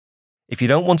If you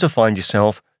don't want to find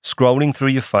yourself scrolling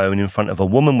through your phone in front of a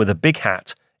woman with a big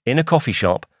hat in a coffee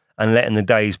shop and letting the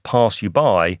days pass you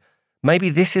by, maybe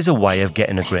this is a way of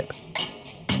getting a grip.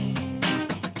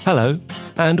 Hello,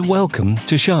 and welcome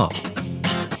to Sharp,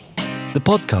 the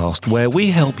podcast where we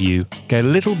help you get a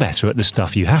little better at the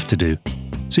stuff you have to do,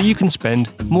 so you can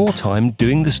spend more time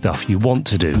doing the stuff you want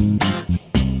to do.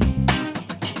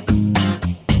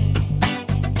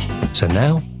 So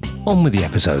now, on with the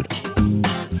episode.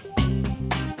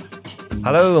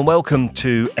 Hello and welcome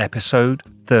to episode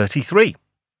 33.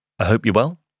 I hope you're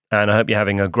well, and I hope you're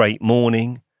having a great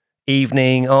morning,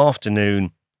 evening,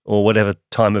 afternoon, or whatever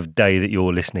time of day that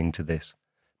you're listening to this.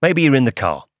 Maybe you're in the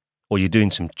car, or you're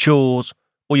doing some chores,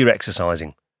 or you're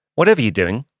exercising. Whatever you're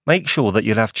doing, make sure that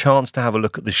you'll have a chance to have a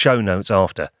look at the show notes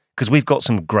after, because we've got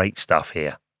some great stuff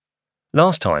here.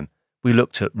 Last time, we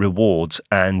looked at rewards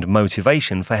and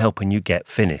motivation for helping you get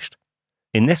finished.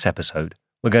 In this episode,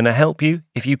 we're going to help you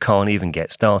if you can't even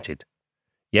get started.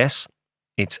 Yes,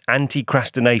 it's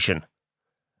anti-crastination.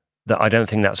 I don't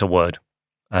think that's a word,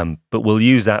 but we'll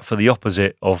use that for the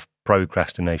opposite of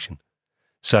procrastination.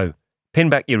 So, pin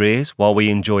back your ears while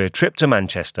we enjoy a trip to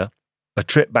Manchester, a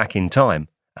trip back in time,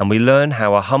 and we learn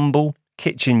how a humble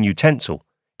kitchen utensil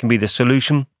can be the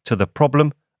solution to the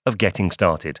problem of getting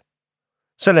started.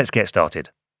 So let's get started.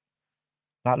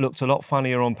 That looked a lot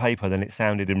funnier on paper than it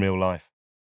sounded in real life.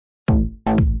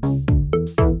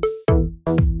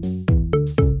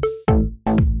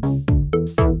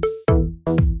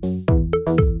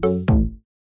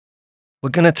 We're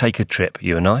going to take a trip,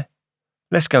 you and I.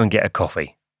 Let's go and get a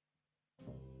coffee.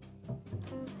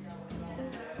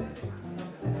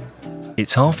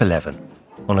 It's 11:30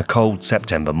 on a cold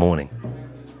September morning.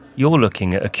 You're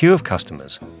looking at a queue of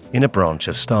customers in a branch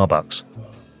of Starbucks.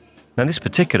 Now, this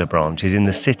particular branch is in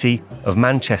the city of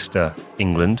Manchester,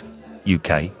 England,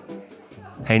 UK,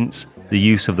 hence the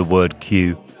use of the word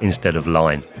queue instead of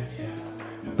line.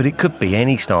 But it could be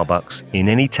any Starbucks in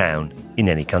any town in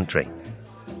any country.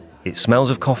 It smells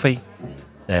of coffee,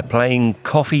 they're playing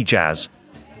coffee jazz,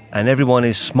 and everyone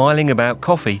is smiling about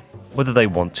coffee whether they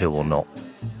want to or not.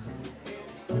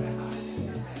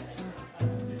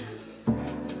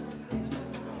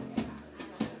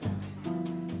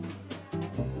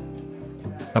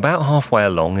 About halfway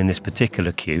along in this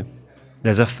particular queue,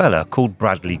 there's a fella called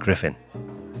Bradley Griffin,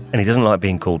 and he doesn't like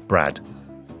being called Brad.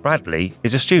 Bradley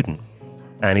is a student,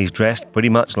 and he's dressed pretty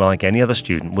much like any other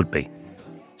student would be.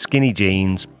 Skinny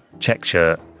jeans, check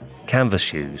shirt, canvas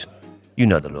shoes, you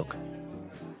know the look.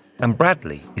 And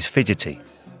Bradley is fidgety.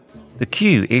 The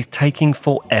queue is taking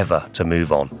forever to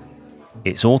move on.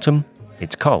 It's autumn,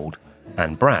 it's cold,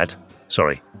 and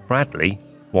Bradley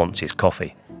wants his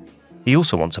coffee. He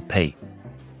also wants a pee.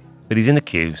 But he's in the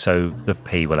queue, so the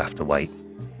pee will have to wait.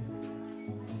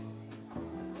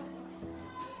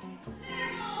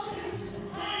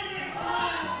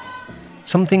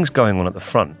 Something's going on at the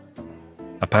front.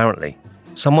 Apparently,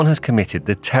 someone has committed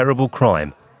the terrible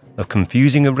crime of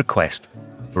confusing a request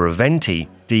for a venti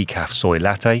decaf soy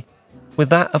latte with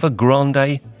that of a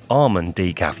grande almond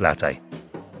decaf latte.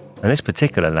 And this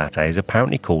particular latte is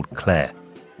apparently called Claire.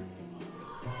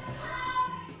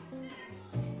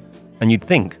 And you'd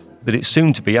think that its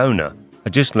soon-to-be owner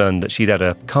had just learned that she'd had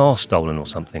a car stolen or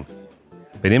something.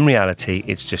 But in reality,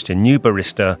 it's just a new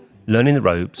barista learning the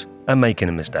ropes and making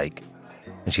a mistake.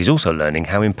 And she's also learning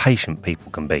how impatient people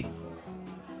can be.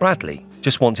 Bradley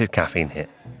just wants his caffeine hit,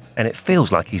 and it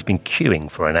feels like he's been queuing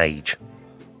for an age.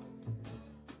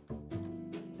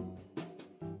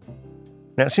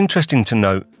 Now, it's interesting to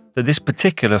note that this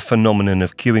particular phenomenon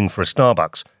of queuing for a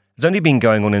Starbucks has only been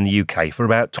going on in the UK for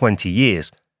about 20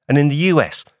 years, and in the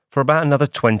US for about another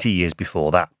 20 years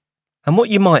before that. And what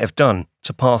you might have done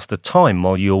to pass the time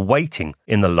while you were waiting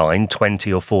in the line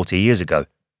 20 or 40 years ago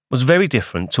was very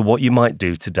different to what you might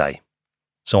do today.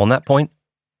 So on that point,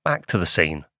 back to the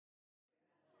scene.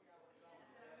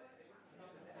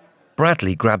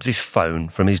 Bradley grabs his phone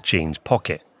from his jeans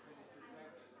pocket.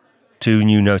 2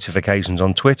 new notifications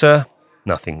on Twitter,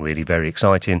 nothing really very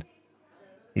exciting.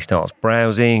 He starts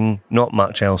browsing, not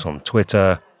much else on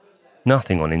Twitter,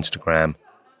 nothing on Instagram.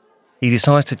 He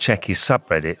decides to check his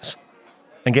subreddits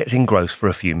and gets engrossed for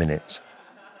a few minutes.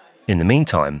 In the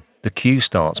meantime, the queue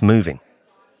starts moving.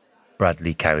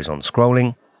 Bradley carries on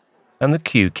scrolling, and the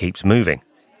queue keeps moving.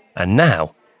 And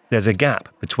now, there's a gap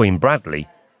between Bradley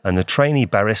and the trainee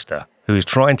barista who is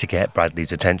trying to get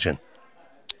Bradley's attention.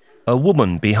 A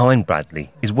woman behind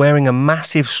Bradley is wearing a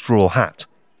massive straw hat,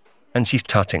 and she's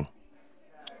tutting.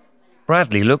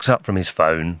 Bradley looks up from his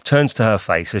phone, turns to her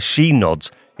face as she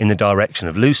nods in the direction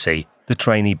of Lucy, the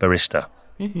trainee barista.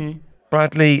 Mm-hmm.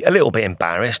 Bradley, a little bit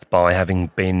embarrassed by having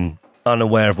been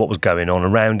unaware of what was going on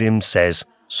around him, says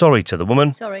sorry to the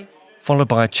woman. Sorry. Followed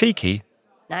by a cheeky,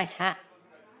 Nice hat.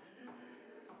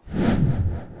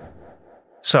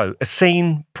 So, a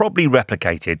scene probably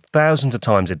replicated thousands of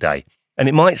times a day, and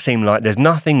it might seem like there's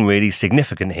nothing really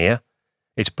significant here.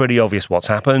 It's pretty obvious what's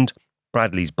happened.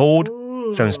 Bradley's bored,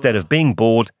 so instead of being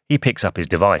bored, he picks up his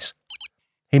device.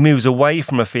 He moves away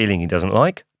from a feeling he doesn't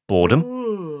like,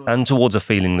 boredom, and towards a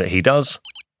feeling that he does,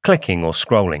 clicking or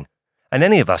scrolling. And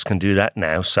any of us can do that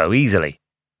now so easily.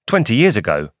 20 years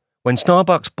ago, when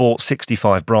Starbucks bought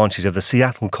 65 branches of the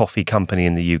Seattle Coffee Company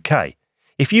in the UK,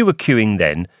 if you were queuing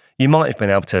then, you might have been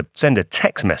able to send a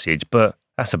text message, but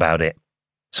that's about it.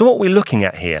 So what we're looking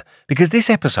at here, because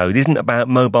this episode isn't about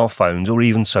mobile phones or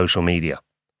even social media.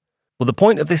 Well, the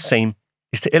point of this scene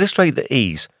is to illustrate the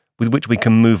ease with which we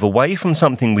can move away from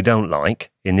something we don't like,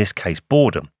 in this case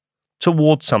boredom,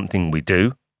 towards something we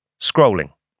do, scrolling.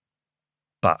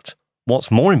 But what's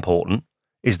more important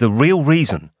is the real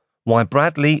reason why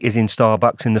Bradley is in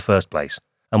Starbucks in the first place,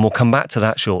 and we'll come back to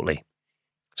that shortly.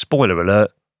 Spoiler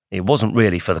alert, it wasn't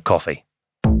really for the coffee.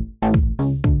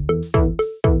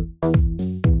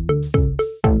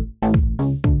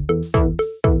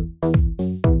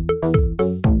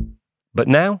 But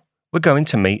now we're going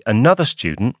to meet another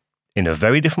student in a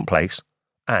very different place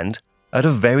and at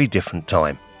a very different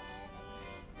time.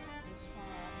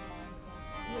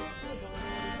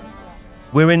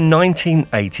 We're in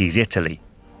 1980s Italy,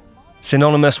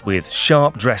 synonymous with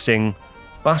sharp dressing,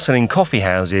 bustling coffee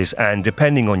houses and,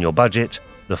 depending on your budget,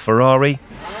 the Ferrari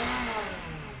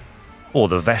or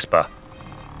the Vespa.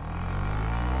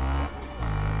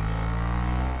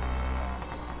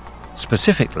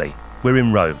 Specifically, we're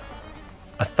in Rome,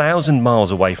 1,000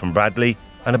 miles away from Bradley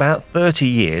and about 30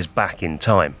 years back in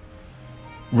time.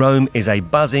 Rome is a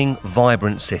buzzing,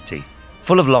 vibrant city,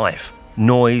 full of life,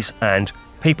 noise and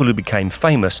people who became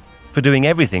famous for doing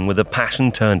everything with a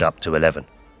passion turned up to 11.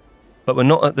 But we're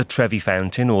not at the Trevi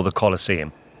Fountain or the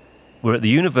Colosseum. We're at the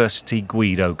University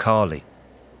Guido Carli,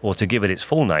 or to give it its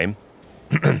full name,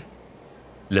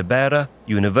 Libera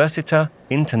Università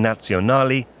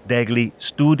Internazionale degli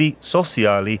Studi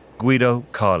Sociali Guido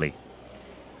Carli.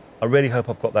 I really hope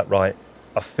I've got that right.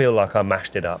 I feel like I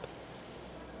mashed it up.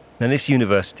 Now, this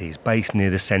university is based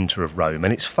near the centre of Rome,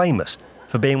 and it's famous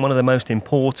for being one of the most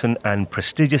important and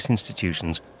prestigious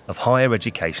institutions of higher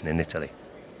education in Italy.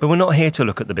 But we're not here to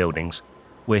look at the buildings.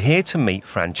 We're here to meet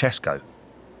Francesco.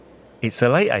 It's the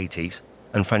late 80s,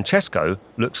 and Francesco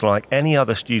looks like any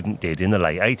other student did in the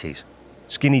late 80s.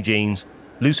 Skinny jeans,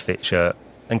 loose fit shirt,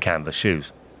 and canvas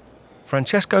shoes.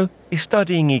 Francesco is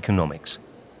studying economics.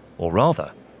 Or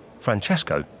rather,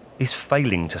 Francesco is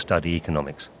failing to study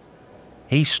economics.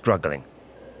 He's struggling.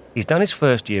 He's done his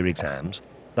first year exams,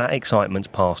 that excitement's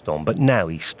passed on, but now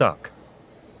he's stuck.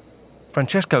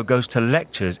 Francesco goes to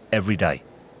lectures every day,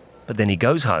 but then he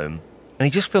goes home and he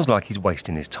just feels like he's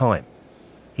wasting his time.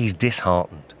 He's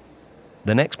disheartened.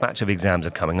 The next batch of exams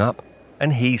are coming up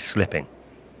and he's slipping.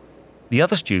 The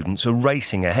other students are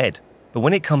racing ahead, but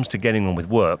when it comes to getting on with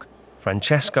work,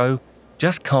 Francesco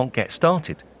just can't get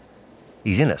started.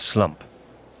 He's in a slump.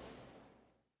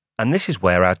 And this is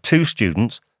where our two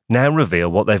students now reveal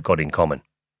what they've got in common.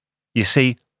 You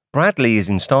see, Bradley is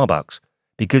in Starbucks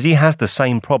because he has the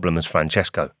same problem as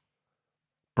Francesco.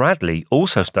 Bradley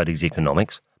also studies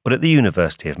economics, but at the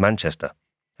University of Manchester,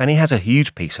 and he has a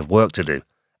huge piece of work to do,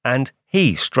 and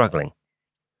he's struggling.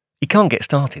 He can't get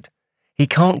started. He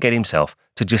can't get himself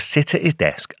to just sit at his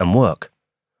desk and work.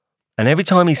 And every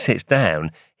time he sits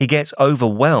down, he gets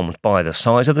overwhelmed by the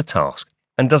size of the task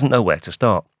and doesn't know where to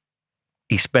start.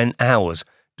 He spent hours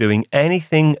doing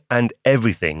anything and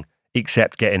everything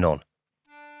except getting on.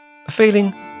 A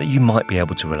feeling that you might be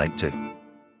able to relate to.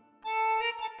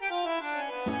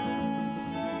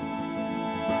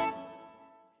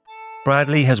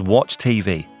 Bradley has watched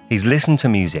TV, he's listened to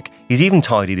music, he's even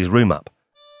tidied his room up.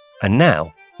 And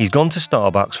now he's gone to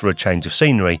Starbucks for a change of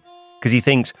scenery because he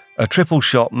thinks a triple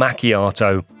shot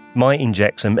macchiato might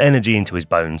inject some energy into his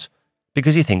bones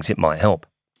because he thinks it might help.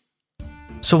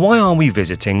 So why are we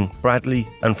visiting Bradley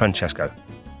and Francesco?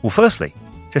 Well, firstly,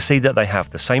 to see that they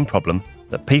have the same problem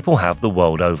that people have the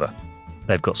world over.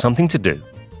 They've got something to do,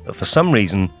 but for some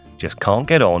reason just can't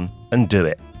get on and do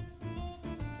it.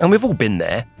 And we've all been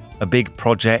there, a big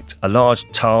project, a large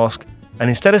task, and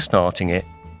instead of starting it,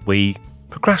 we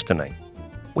procrastinate.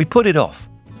 We put it off.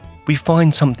 We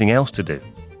find something else to do.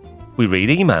 We read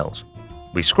emails.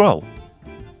 We scroll.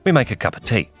 We make a cup of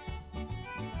tea.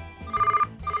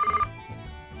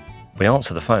 We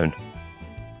answer the phone.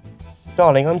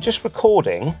 Darling, I'm just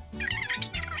recording.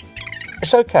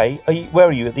 It's okay. Where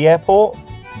are you, at the airport?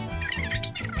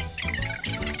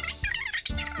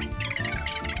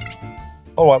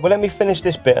 All right, well, let me finish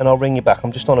this bit and I'll ring you back.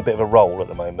 I'm just on a bit of a roll at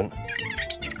the moment.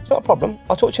 It's not a problem.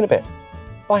 I'll talk to you in a bit.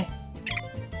 Bye.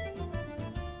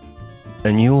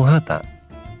 And you all heard that?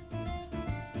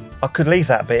 I could leave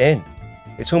that bit in.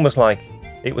 It's almost like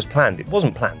it was planned. It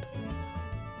wasn't planned.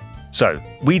 So,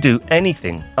 we do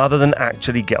anything other than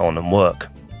actually get on and work.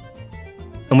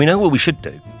 And we know what we should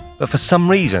do, but for some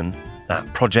reason, that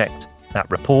project, that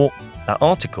report, that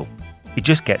article, it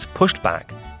just gets pushed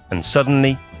back and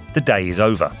suddenly the day is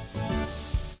over.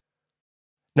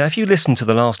 Now, if you listened to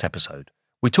the last episode,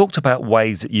 we talked about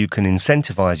ways that you can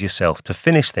incentivize yourself to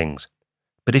finish things.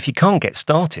 But if you can't get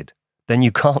started, then you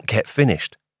can't get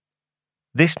finished.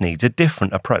 This needs a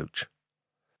different approach.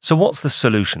 So what's the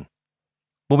solution?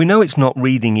 Well, we know it's not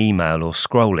reading email or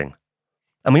scrolling.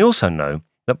 And we also know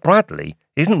that Bradley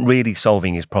isn't really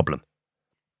solving his problem.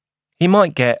 He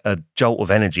might get a jolt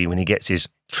of energy when he gets his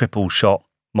triple shot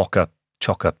mocha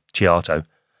choca chiato,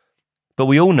 but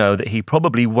we all know that he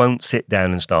probably won't sit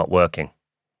down and start working.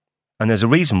 And there's a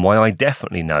reason why I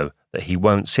definitely know that he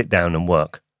won't sit down and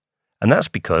work. And that's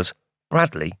because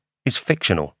Bradley is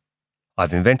fictional.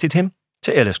 I've invented him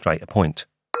to illustrate a point.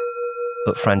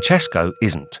 But Francesco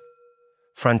isn't.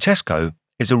 Francesco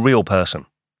is a real person.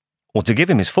 Or to give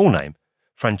him his full name,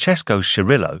 Francesco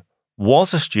Cirillo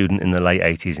was a student in the late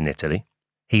 80s in Italy.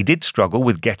 He did struggle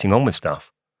with getting on with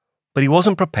stuff, but he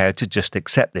wasn't prepared to just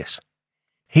accept this.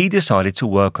 He decided to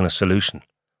work on a solution,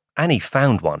 and he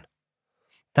found one.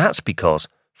 That's because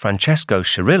Francesco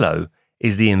Cirillo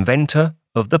is the inventor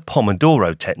of the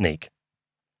Pomodoro technique.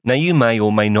 Now, you may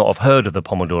or may not have heard of the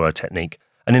Pomodoro technique,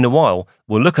 and in a while,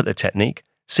 we'll look at the technique,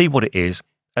 see what it is,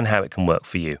 and how it can work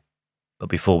for you. But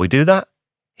before we do that,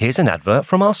 here's an advert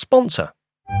from our sponsor.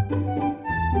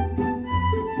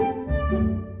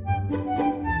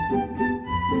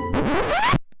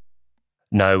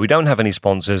 No, we don't have any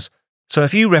sponsors, so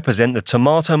if you represent the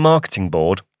Tomato Marketing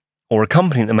Board, or a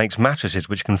company that makes mattresses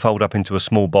which can fold up into a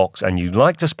small box and you'd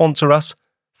like to sponsor us,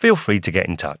 feel free to get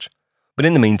in touch. But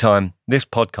in the meantime, this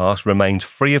podcast remains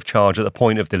free of charge at the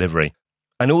point of delivery,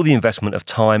 and all the investment of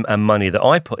time and money that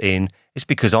I put in is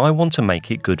because I want to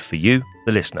make it good for you,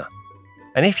 the listener.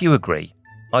 And if you agree,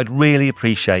 I'd really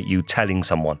appreciate you telling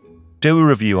someone. Do a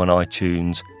review on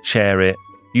iTunes, share it,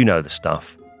 you know the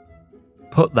stuff.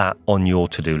 Put that on your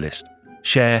to-do list.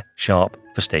 Share sharp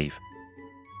for Steve.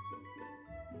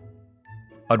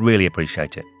 I'd really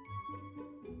appreciate it.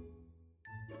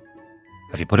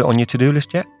 Have you put it on your to-do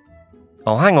list yet?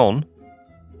 Oh, hang on.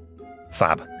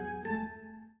 Fab.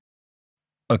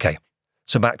 Okay,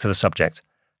 so back to the subject.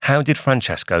 How did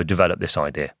Francesco develop this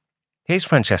idea? Here's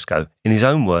Francesco, in his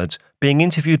own words, being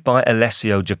interviewed by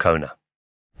Alessio Giacona.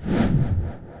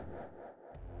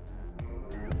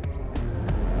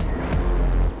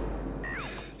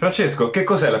 Francesco, che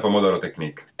cos'è la Pomodoro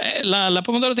Technique? La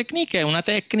Pomodoro Technique è una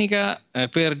tecnica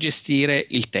per gestire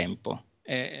il tempo.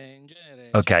 In genere,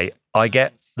 Okay, I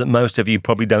get that most of you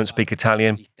probably don't speak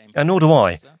Italian, and nor do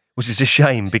I, which is a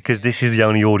shame because this is the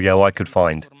only audio I could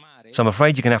find. So I'm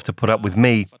afraid you're going to have to put up with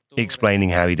me explaining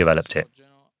how he developed it.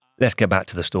 Let's get back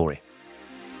to the story.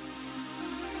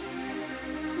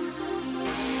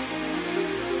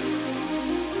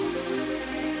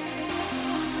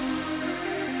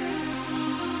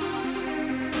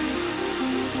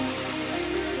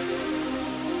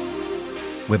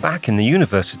 We're back in the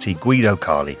University Guido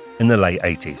Cali in the late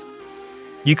 80s.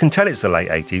 You can tell it's the late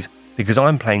 80s because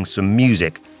I'm playing some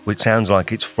music which sounds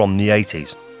like it's from the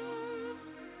 80s.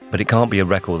 But it can't be a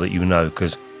record that you know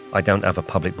because I don't have a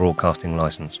public broadcasting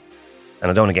license.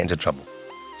 And I don't want to get into trouble.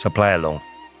 So play along.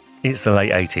 It's the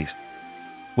late 80s.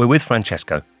 We're with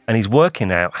Francesco and he's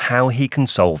working out how he can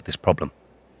solve this problem.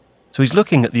 So he's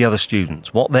looking at the other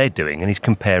students, what they're doing, and he's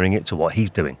comparing it to what he's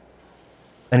doing.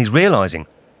 And he's realising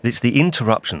that it's the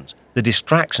interruptions, the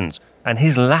distractions, and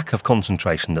his lack of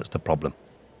concentration that's the problem.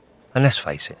 And let's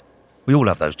face it, we all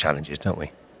have those challenges, don't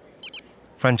we?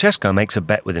 Francesco makes a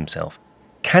bet with himself.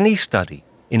 Can he study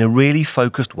in a really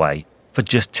focused way for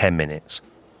just 10 minutes?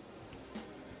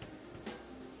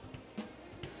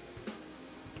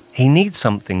 He needs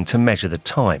something to measure the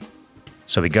time.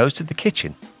 So he goes to the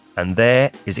kitchen, and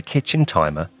there is a kitchen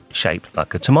timer shaped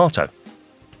like a tomato.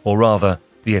 Or rather,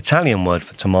 the Italian word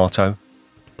for tomato,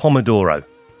 Pomodoro.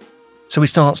 So he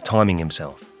starts timing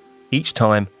himself, each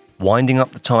time winding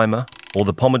up the timer or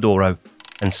the Pomodoro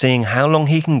and seeing how long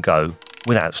he can go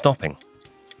without stopping.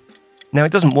 Now,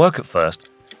 it doesn't work at first.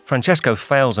 Francesco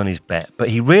fails on his bet, but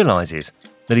he realises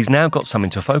that he's now got something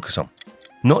to focus on.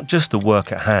 Not just the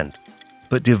work at hand,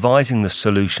 but devising the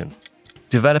solution,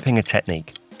 developing a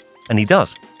technique. And he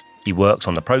does. He works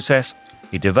on the process,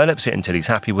 he develops it until he's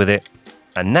happy with it,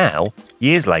 and now,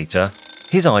 years later,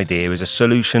 His idea is a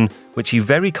solution which he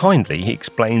very kindly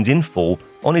explains in full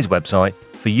on his website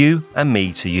for you and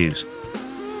me to use.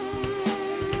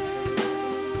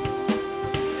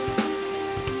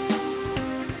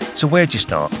 So where'd you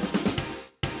start?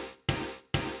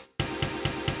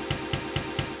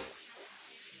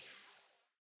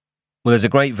 Well, there's a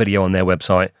great video on their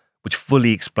website which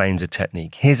fully explains the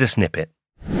technique. Here's a snippet.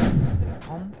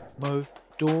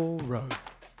 Pomodoro.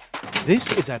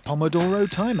 This is a Pomodoro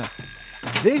timer.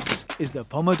 This is the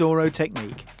Pomodoro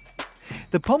technique.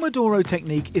 The Pomodoro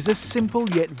technique is a simple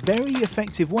yet very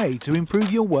effective way to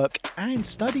improve your work and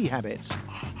study habits.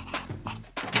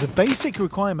 The basic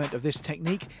requirement of this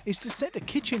technique is to set the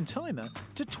kitchen timer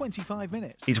to 25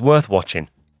 minutes. It's worth watching,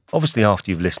 obviously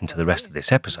after you've listened to the rest of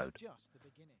this episode.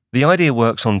 The idea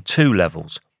works on 2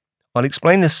 levels. I'll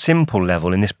explain the simple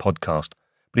level in this podcast,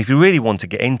 but if you really want to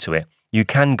get into it, you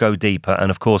can go deeper,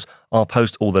 and of course, I'll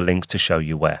post all the links to show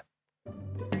you where.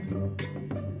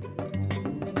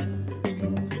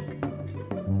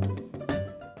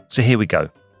 So here we go.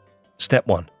 Step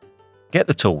 1. Get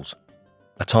the tools.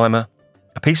 A timer,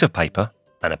 a piece of paper,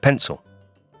 and a pencil.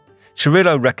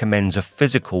 Cirillo recommends a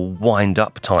physical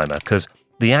wind-up timer because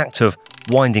the act of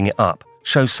winding it up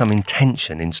shows some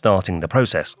intention in starting the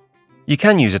process. You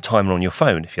can use a timer on your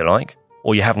phone if you like,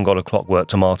 or you haven't got a Clockwork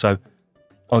Tomato.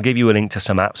 I'll give you a link to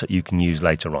some apps that you can use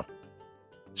later on.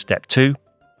 Step 2.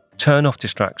 Turn off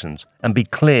distractions and be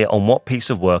clear on what piece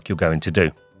of work you're going to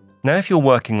do. Now, if you're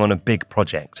working on a big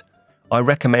project, I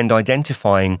recommend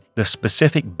identifying the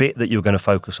specific bit that you're going to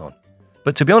focus on.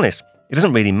 But to be honest, it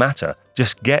doesn't really matter.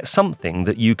 Just get something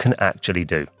that you can actually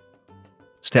do.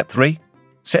 Step 3.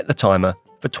 Set the timer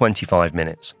for 25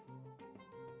 minutes.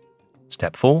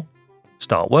 Step 4.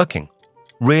 Start working.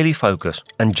 Really focus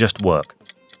and just work.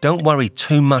 Don't worry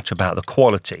too much about the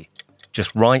quality.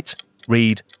 Just write,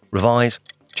 read, revise,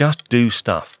 just do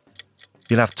stuff.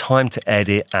 You'll have time to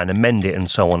edit and amend it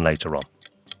and so on later on.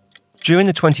 During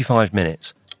the 25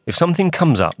 minutes, if something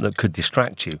comes up that could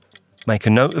distract you, make a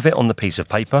note of it on the piece of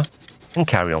paper and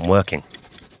carry on working.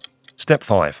 Step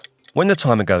 5. When the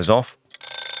timer goes off,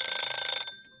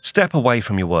 step away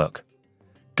from your work.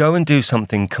 Go and do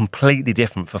something completely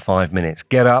different for 5 minutes.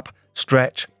 Get up,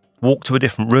 stretch, walk to a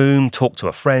different room, talk to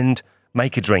a friend,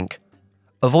 make a drink.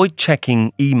 Avoid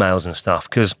checking emails and stuff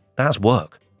because that's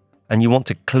work and you want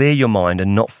to clear your mind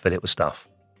and not fill it with stuff.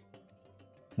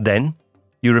 Then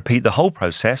you repeat the whole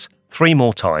process 3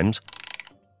 more times,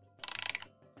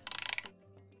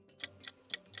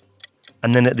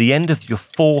 and then at the end of your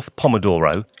 4th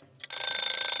Pomodoro,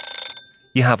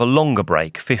 you have a longer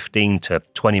break, 15 to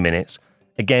 20 minutes,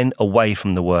 again away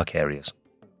from the work areas.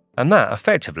 And that,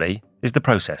 effectively, is the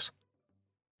process.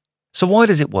 So why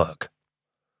does it work?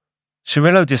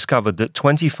 Cirillo discovered that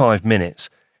 25 minutes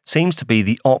seems to be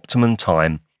the optimum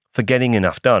time for getting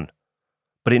enough done,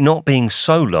 but it not being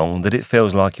so long that it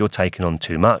feels like you're taking on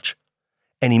too much.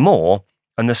 Any more,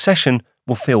 and the session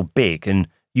will feel big and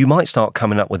you might start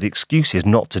coming up with excuses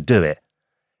not to do it.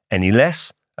 Any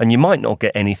less, and you might not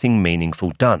get anything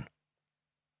meaningful done.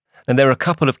 Now, there are a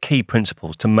couple of key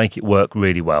principles to make it work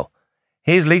really well.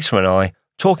 Here's Lisa and I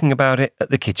talking about it at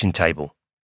the kitchen table.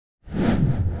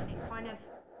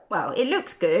 Well, it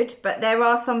looks good, but there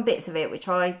are some bits of it which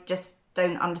I just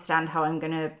don't understand how I'm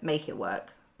going to make it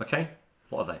work. Okay,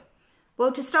 what are they?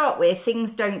 Well, to start with,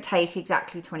 things don't take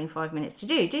exactly 25 minutes to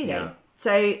do they? Yeah.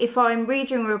 So if I'm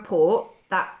reading a report,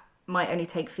 that might only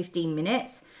take 15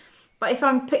 minutes. But if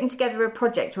I'm putting together a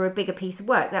project or a bigger piece of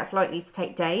work, that's likely to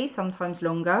take days, sometimes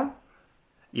longer.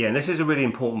 Yeah, and this is a really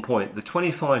important point. The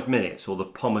 25 minutes, or the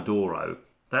Pomodoro,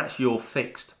 that's your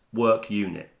fixed work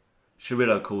unit.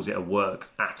 Cirillo calls it a work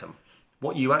atom.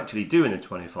 What you actually do in the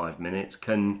 25 minutes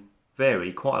can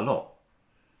vary quite a lot.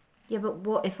 Yeah, but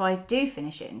what if I do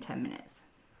finish it in 10 minutes?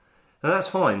 And that's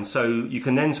fine. So you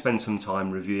can then spend some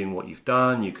time reviewing what you've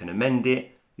done, you can amend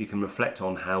it, you can reflect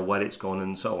on how well it's gone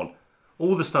and so on.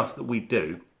 All the stuff that we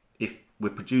do if we're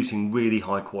producing really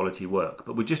high quality work,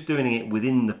 but we're just doing it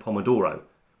within the Pomodoro,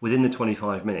 within the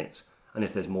 25 minutes. And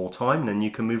if there's more time, then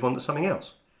you can move on to something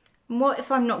else. And what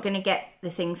if I'm not going to get the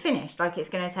thing finished? Like it's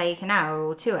going to take an hour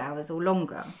or 2 hours or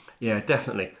longer? Yeah,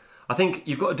 definitely. I think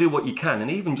you've got to do what you can, and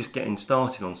even just getting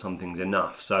started on something's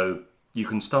enough. So you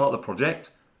can start the project,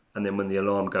 and then when the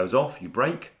alarm goes off, you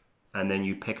break, and then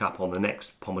you pick up on the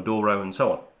next Pomodoro and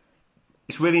so on.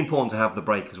 It's really important to have the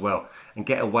break as well and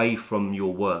get away from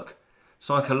your work.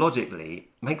 Psychologically, it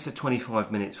makes the 25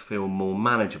 minutes feel more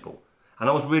manageable, and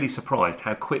I was really surprised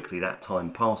how quickly that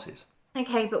time passes.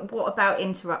 Okay, but what about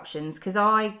interruptions? Because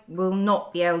I will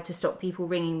not be able to stop people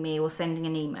ringing me or sending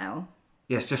an email.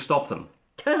 Yes, just stop them.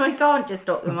 I can't just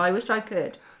stop them. I wish I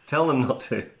could. Tell them not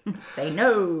to. Say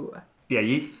no. Yeah,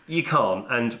 you can't.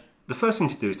 And the first thing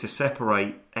to do is to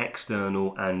separate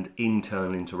external and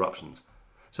internal interruptions.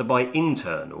 So by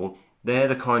internal, they're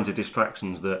the kinds of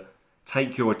distractions that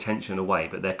take your attention away,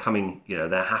 but they're coming,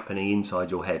 they're happening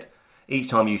inside your head. Each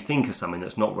time you think of something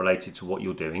that's not related to what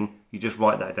you're doing, you just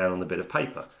write that down on a bit of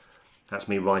paper. That's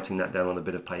me writing that down on a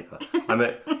bit of paper.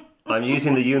 I'm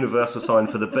using the universal sign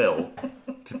for the bill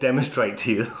to demonstrate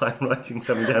to you that I'm writing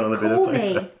something down on a bit of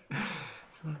paper.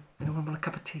 Anyone want a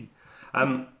cup of tea?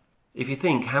 If you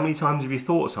think, how many times have you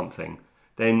thought of something?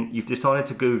 Then you've decided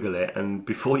to Google it, and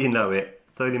before you know it,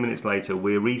 30 minutes later,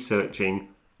 we're researching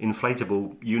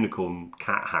inflatable unicorn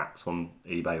cat hats on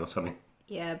eBay or something.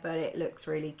 Yeah, but it looks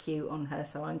really cute on her,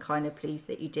 so I'm kind of pleased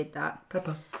that you did that.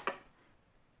 Pepper.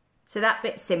 So that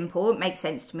bit's simple, it makes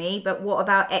sense to me, but what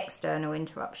about external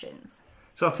interruptions?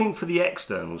 So I think for the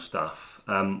external stuff,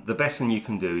 the best thing you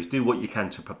can do is do what you can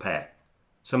to prepare.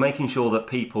 So making sure that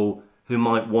people who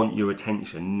might want your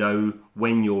attention know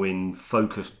when you're in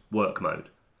focused work mode.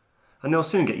 And they'll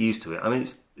soon get used to it. I mean,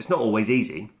 it's not always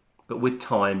easy, but with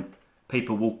time,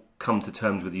 people will come to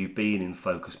terms with you being in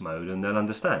focus mode and they'll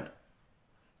understand.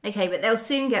 Okay, but they'll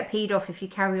soon get peed off if you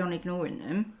carry on ignoring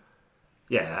them.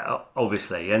 Yeah,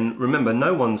 obviously. And remember,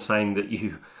 no one's saying that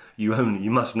you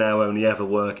must now only ever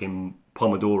work in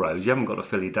Pomodoros. You haven't got to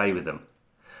fill your day with them.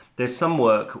 There's some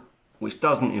work which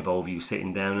doesn't involve you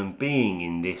sitting down and being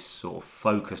in this sort of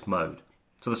focused mode.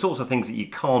 So the sorts of things that you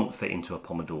can't fit into a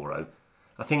Pomodoro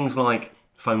are things like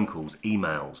phone calls,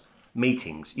 emails,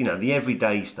 meetings, the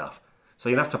everyday stuff. So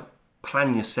you'll have to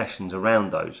plan your sessions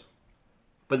around those.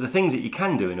 But the things that you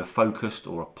can do in a focused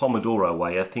or a Pomodoro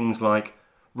way are things like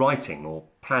writing or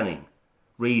planning,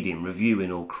 reading,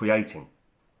 reviewing or creating.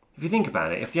 If you think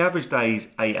about it, if the average day is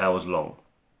 8 hours long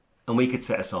and we could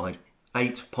set aside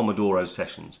 8 Pomodoro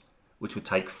sessions, which would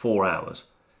take 4 hours,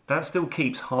 that still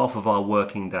keeps half of our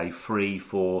working day free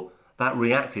for that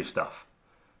reactive stuff.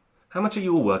 How much of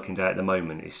your working day at the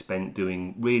moment is spent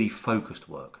doing really focused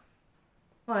work?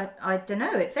 Well, I don't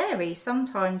know, it varies.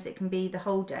 Sometimes it can be the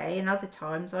whole day and other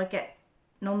times I get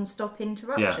non-stop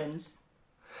interruptions. Yeah.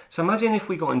 So imagine if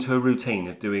we got into a routine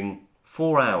of doing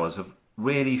 4 hours of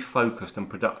really focused and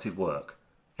productive work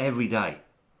every day.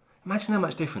 Imagine how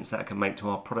much difference that can make to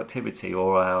our productivity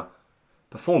or our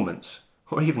performance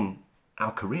or even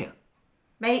our career.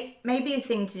 Maybe a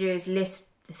thing to do is list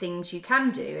the things you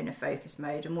can do in a focus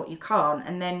mode and what you can't,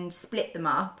 and then split them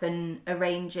up and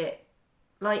arrange it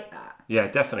like that. Yeah,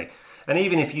 definitely. And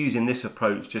even if using this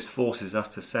approach just forces us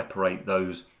to separate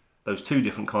those two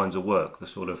different kinds of work, the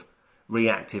sort of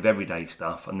reactive everyday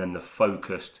stuff and then the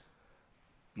focused,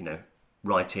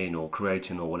 writing or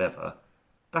creating or whatever,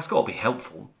 that's got to be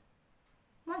helpful.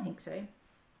 I think so.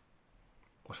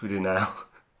 What should we do now?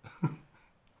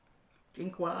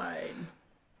 Drink wine.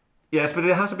 Yes, but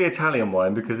it has to be Italian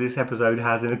wine because this episode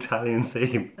has an Italian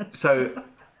theme. So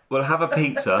we'll have a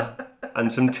pizza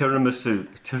and some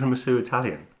tiramisu. Is tiramisu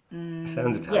Italian? It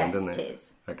sounds Italian, yes, doesn't it? Yes, it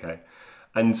is. Okay.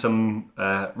 And some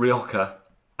rioja.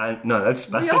 And no, that's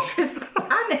Spanish. Rioja's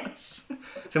Spanish.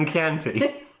 Some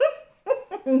Chianti.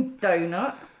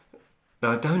 Donut.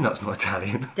 No, donut's not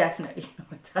Italian. It's definitely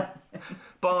not Italian.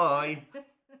 Bye.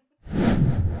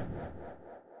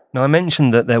 Now, I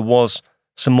mentioned that there was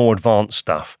some more advanced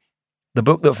stuff. The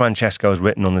book that Francesco has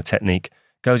written on the technique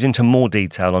goes into more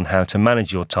detail on how to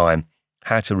manage your time,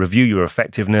 how to review your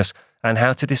effectiveness, and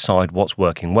how to decide what's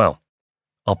working well.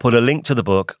 I'll put a link to the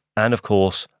book and, of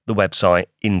course, the website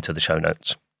into the show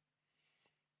notes.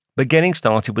 But getting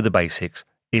started with the basics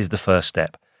is the first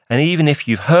step. And even if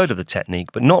you've heard of the technique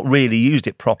but not really used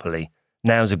it properly,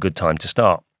 now's a good time to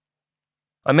start.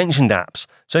 I mentioned apps,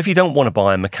 so if you don't want to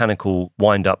buy a mechanical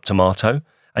wind-up tomato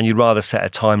and you'd rather set a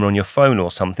timer on your phone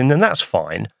or something, then that's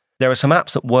fine. There are some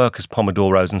apps that work as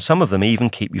Pomodoros and some of them even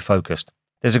keep you focused.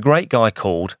 There's a great guy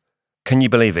called, can you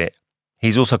believe it?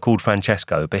 He's also called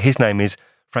Francesco, but his name is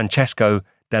Francesco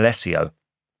D'Alessio.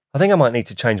 I think I might need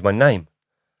to change my name.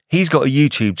 He's got a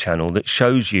YouTube channel that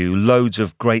shows you loads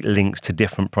of great links to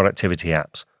different productivity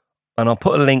apps. And I'll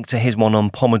put a link to his one on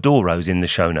Pomodoros in the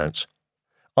show notes.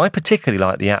 I particularly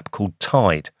like the app called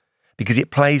Tide because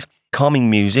it plays calming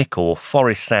music or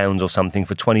forest sounds or something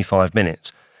for 25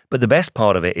 minutes. But the best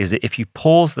part of it is that if you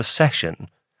pause the session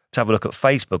to have a look at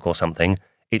Facebook or something,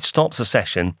 it stops the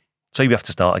session, so you have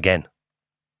to start again.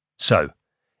 So,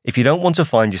 if you don't want to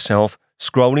find yourself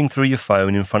scrolling through your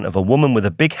phone in front of a woman with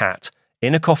a big hat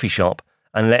in a coffee shop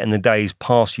and letting the days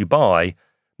pass you by,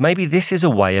 maybe this is a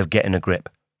way of getting a grip.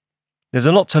 There's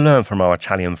a lot to learn from our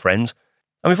Italian friends,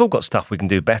 and we've all got stuff we can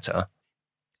do better.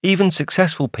 Even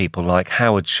successful people like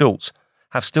Howard Schultz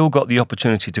have still got the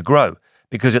opportunity to grow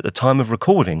because at the time of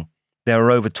recording, there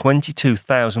are over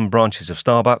 22,000 branches of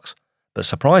Starbucks, but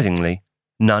surprisingly,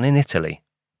 none in Italy.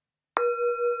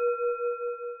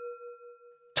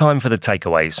 Time for the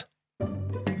takeaways.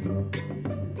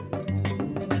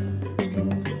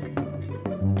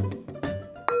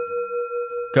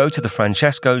 Go to the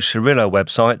Francesco Cirillo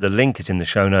website, the link is in the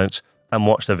show notes, and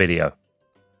watch the video.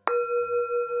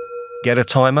 Get a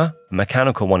timer, a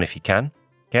mechanical one if you can.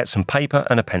 Get some paper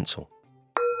and a pencil.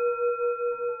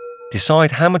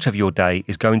 Decide how much of your day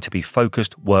is going to be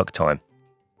focused work time.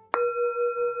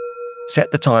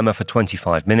 Set the timer for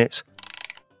 25 minutes.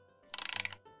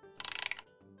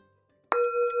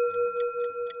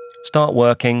 Start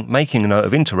working, making a note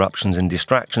of interruptions and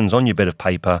distractions on your bit of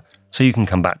paper so you can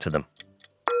come back to them.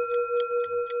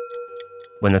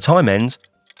 When the time ends,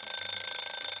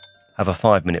 have a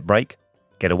 5-minute break,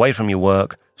 get away from your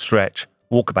work, stretch,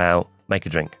 walk about, make a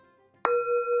drink.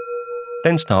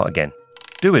 Then start again.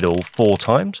 Do it all 4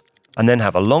 times and then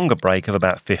have a longer break of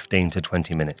about 15 to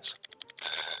 20 minutes.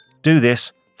 Do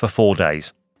this for 4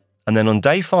 days. And then on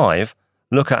day 5,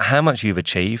 look at how much you've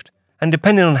achieved and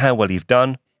depending on how well you've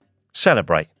done,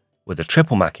 celebrate with a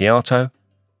triple macchiato,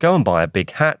 go and buy a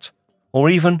big hat, or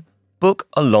even book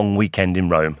a long weekend in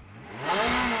Rome.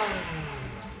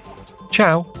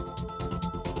 Ciao!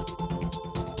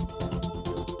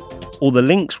 All the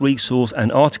links, resource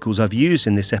and articles I've used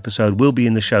in this episode will be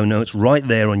in the show notes right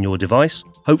there on your device.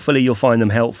 Hopefully you'll find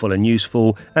them helpful and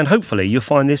useful, and hopefully you'll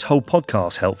find this whole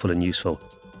podcast helpful and useful.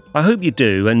 I hope you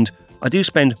do, and I do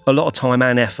spend a lot of time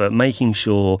and effort making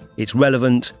sure it's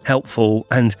relevant, helpful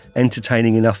and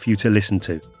entertaining enough for you to listen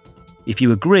to. If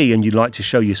you agree and you'd like to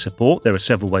show your support, there are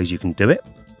several ways you can do it.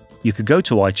 You could go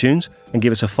to iTunes and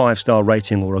give us a 5-star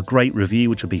rating or a great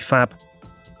review, which would be fab.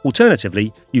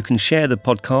 Alternatively, you can share the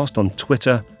podcast on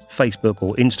Twitter, Facebook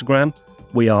or Instagram.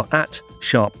 We are at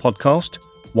Sharp Podcast,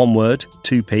 one word,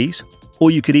 2 Ps,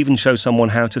 or you could even show someone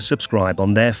how to subscribe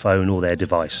on their phone or their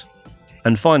device.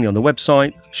 And finally, on the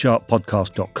website,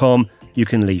 sharppodcast.com, you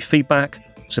can leave feedback,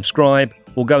 subscribe,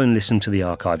 or go and listen to the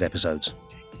archive episodes.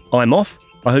 I'm off.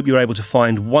 I hope you're able to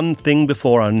find one thing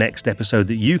before our next episode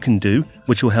that you can do,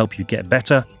 which will help you get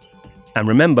better. And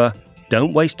remember,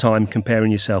 don't waste time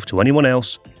comparing yourself to anyone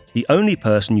else. The only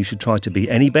person you should try to be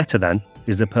any better than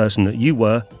is the person that you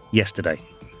were yesterday.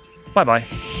 Bye-bye.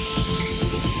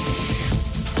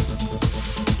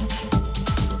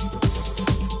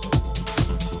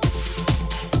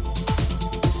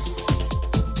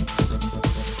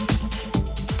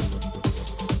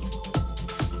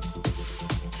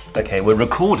 Okay, we're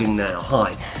recording now.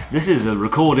 Hi. This is a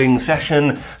recording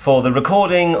session for the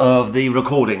recording of the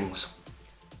recordings.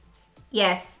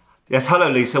 Yes. Yes, hello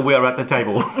Lisa, we are at the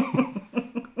table.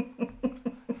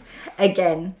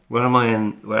 Again. What am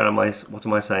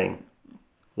I saying?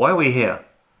 Why are we here?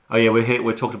 Oh yeah, we're here,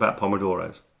 we're talking about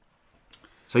Pomodoros.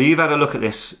 So you've had a look at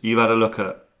this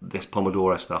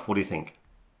Pomodoro stuff. What do you think?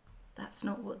 That's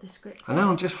not what the script says. I know,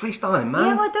 I'm just freestyling,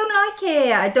 man.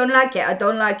 Yeah, I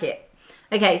don't like it.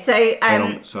 Okay, so Hang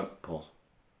on, pause.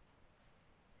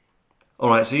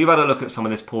 Alright, so you've had a look at some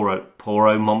of this Poro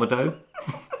Momodo.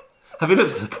 Have you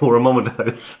looked at the Poro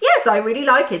Momodos? Yes, I really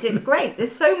like it. It's great.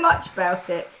 There's so much about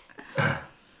it.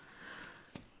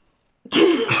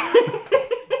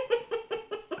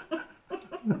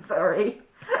 Sorry.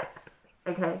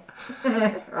 Okay.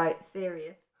 Right,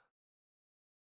 serious.